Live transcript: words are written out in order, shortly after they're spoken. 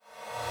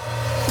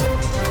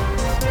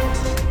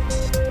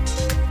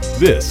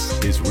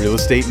This is Real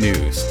Estate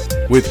News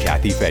with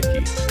Kathy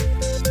Fettke.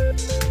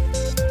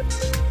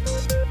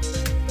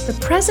 The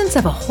presence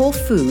of a Whole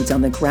Foods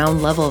on the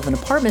ground level of an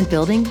apartment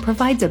building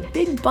provides a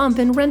big bump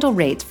in rental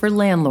rates for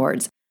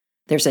landlords.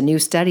 There's a new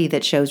study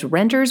that shows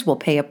renters will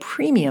pay a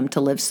premium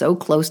to live so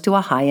close to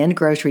a high-end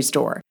grocery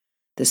store.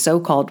 The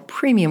so-called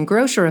premium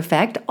grocer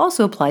effect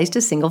also applies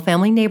to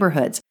single-family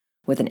neighborhoods,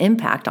 with an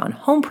impact on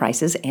home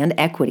prices and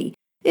equity,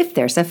 if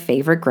there's a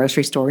favorite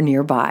grocery store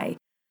nearby.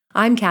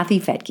 I'm Kathy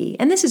Fettke,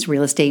 and this is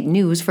Real Estate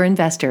News for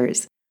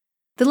Investors.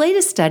 The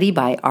latest study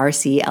by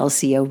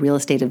RCLCO Real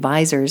Estate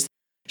Advisors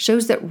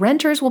shows that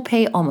renters will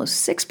pay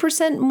almost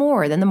 6%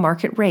 more than the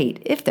market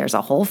rate if there's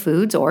a Whole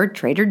Foods or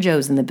Trader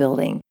Joe's in the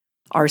building.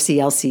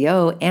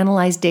 RCLCO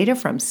analyzed data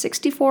from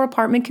 64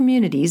 apartment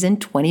communities in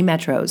 20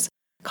 metros.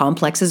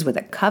 Complexes with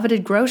a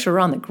coveted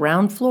grocer on the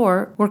ground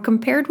floor were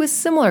compared with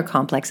similar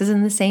complexes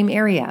in the same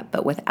area,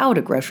 but without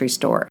a grocery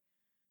store.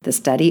 The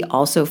study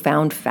also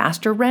found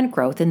faster rent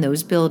growth in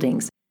those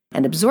buildings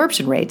and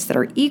absorption rates that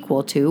are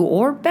equal to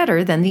or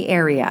better than the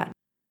area.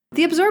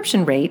 The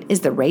absorption rate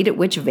is the rate at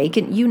which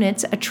vacant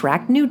units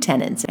attract new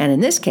tenants, and in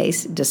this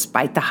case,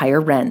 despite the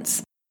higher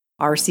rents.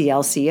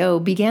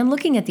 RCLCO began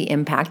looking at the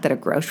impact that a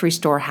grocery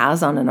store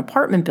has on an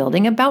apartment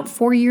building about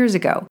 4 years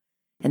ago.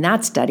 In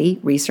that study,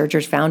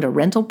 researchers found a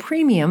rental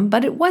premium,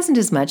 but it wasn't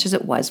as much as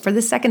it was for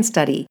the second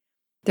study.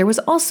 There was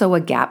also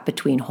a gap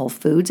between Whole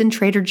Foods and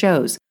Trader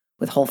Joe's,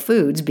 with Whole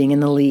Foods being in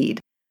the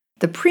lead.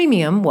 The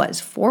premium was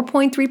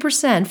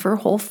 4.3% for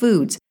Whole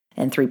Foods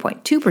and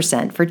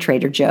 3.2% for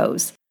Trader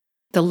Joe's.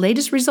 The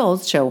latest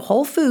results show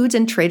Whole Foods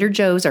and Trader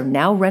Joe's are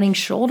now running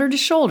shoulder to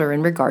shoulder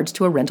in regards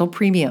to a rental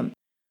premium.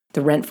 The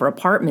rent for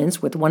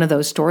apartments with one of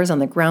those stores on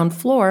the ground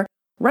floor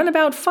run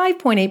about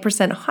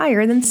 5.8%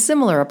 higher than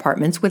similar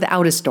apartments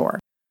without a store.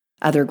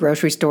 Other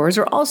grocery stores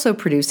are also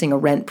producing a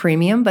rent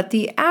premium, but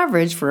the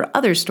average for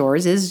other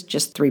stores is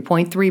just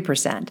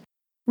 3.3%.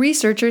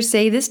 Researchers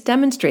say this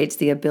demonstrates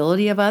the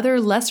ability of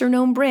other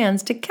lesser-known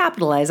brands to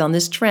capitalize on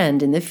this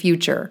trend in the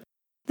future.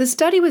 The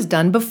study was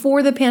done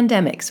before the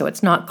pandemic, so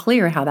it's not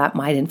clear how that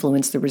might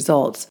influence the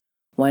results.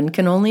 One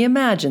can only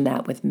imagine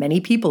that with many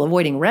people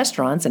avoiding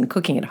restaurants and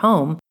cooking at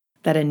home,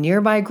 that a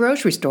nearby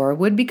grocery store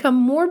would become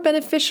more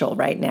beneficial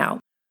right now.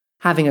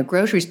 Having a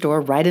grocery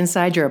store right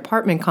inside your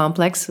apartment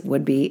complex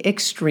would be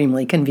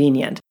extremely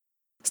convenient.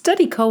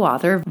 Study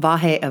co-author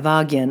Vahe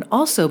Avagyan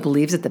also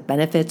believes that the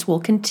benefits will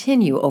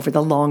continue over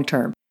the long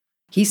term.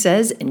 He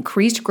says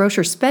increased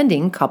grocer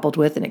spending, coupled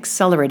with an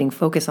accelerating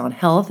focus on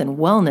health and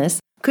wellness,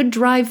 could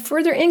drive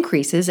further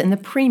increases in the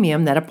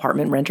premium that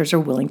apartment renters are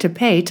willing to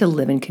pay to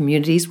live in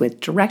communities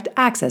with direct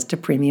access to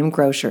premium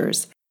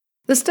grocers.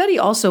 The study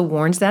also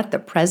warns that the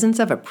presence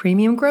of a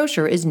premium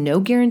grocer is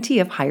no guarantee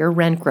of higher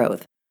rent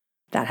growth.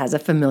 That has a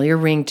familiar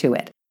ring to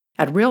it.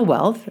 At Real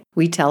Wealth,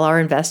 we tell our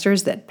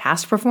investors that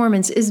past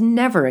performance is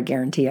never a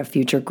guarantee of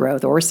future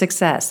growth or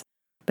success,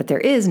 but there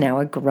is now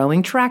a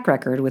growing track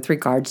record with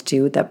regards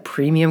to the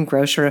premium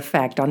grocer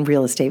effect on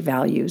real estate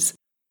values.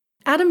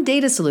 Adam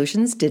Data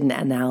Solutions did an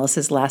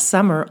analysis last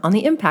summer on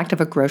the impact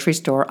of a grocery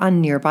store on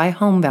nearby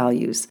home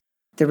values.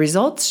 The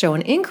results show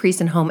an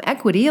increase in home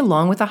equity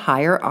along with a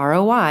higher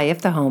ROI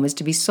if the home is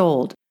to be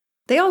sold.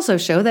 They also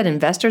show that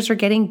investors are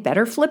getting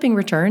better flipping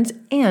returns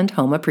and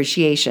home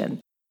appreciation.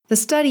 The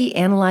study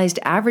analyzed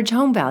average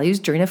home values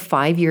during a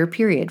 5-year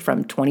period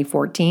from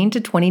 2014 to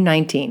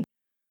 2019.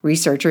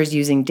 Researchers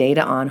using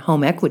data on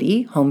home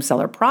equity, home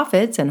seller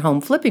profits, and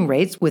home flipping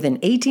rates within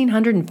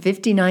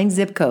 1,859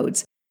 zip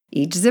codes.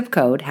 Each zip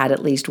code had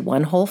at least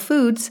one Whole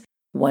Foods,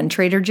 one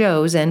Trader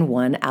Joe's, and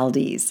one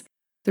Aldi's.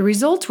 The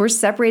results were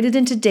separated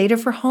into data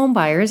for home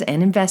buyers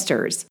and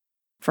investors.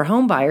 For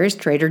home buyers,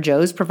 Trader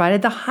Joe's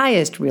provided the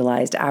highest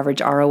realized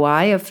average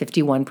ROI of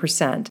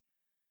 51%.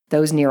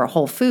 Those near a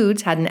Whole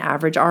Foods had an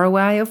average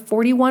ROI of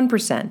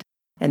 41%,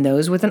 and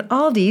those with an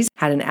Aldi's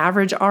had an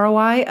average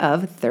ROI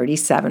of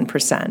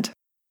 37%.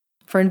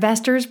 For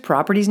investors,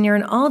 properties near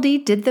an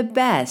Aldi did the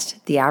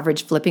best. The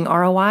average flipping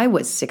ROI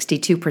was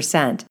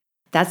 62%.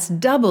 That's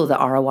double the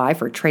ROI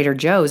for Trader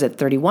Joe's at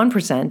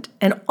 31%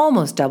 and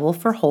almost double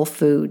for Whole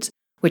Foods,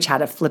 which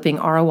had a flipping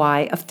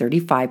ROI of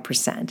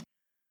 35%.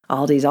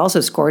 Aldi's also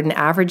scored an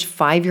average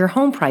 5-year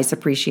home price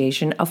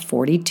appreciation of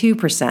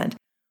 42%,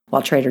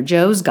 while Trader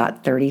Joe's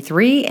got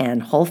 33%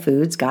 and Whole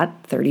Foods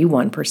got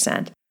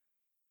 31%.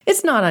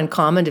 It's not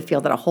uncommon to feel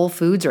that a Whole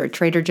Foods or a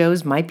Trader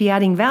Joe's might be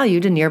adding value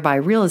to nearby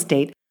real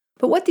estate,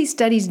 but what these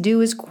studies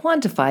do is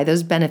quantify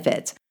those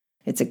benefits.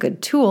 It's a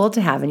good tool to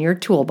have in your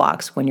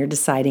toolbox when you're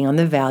deciding on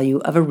the value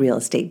of a real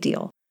estate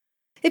deal.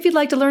 If you'd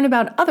like to learn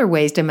about other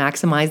ways to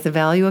maximize the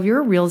value of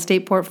your real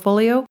estate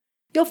portfolio,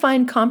 you'll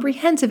find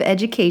comprehensive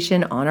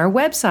education on our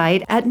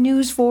website at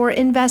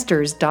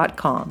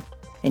newsforinvestors.com.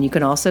 And you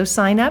can also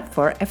sign up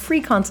for a free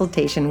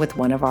consultation with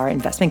one of our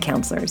investment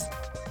counselors.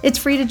 It's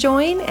free to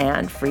join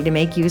and free to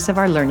make use of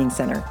our Learning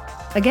Center.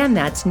 Again,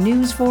 that's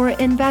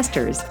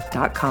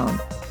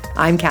newsforinvestors.com.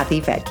 I'm Kathy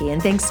Fettke,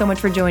 and thanks so much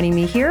for joining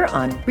me here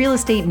on Real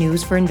Estate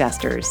News for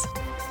Investors.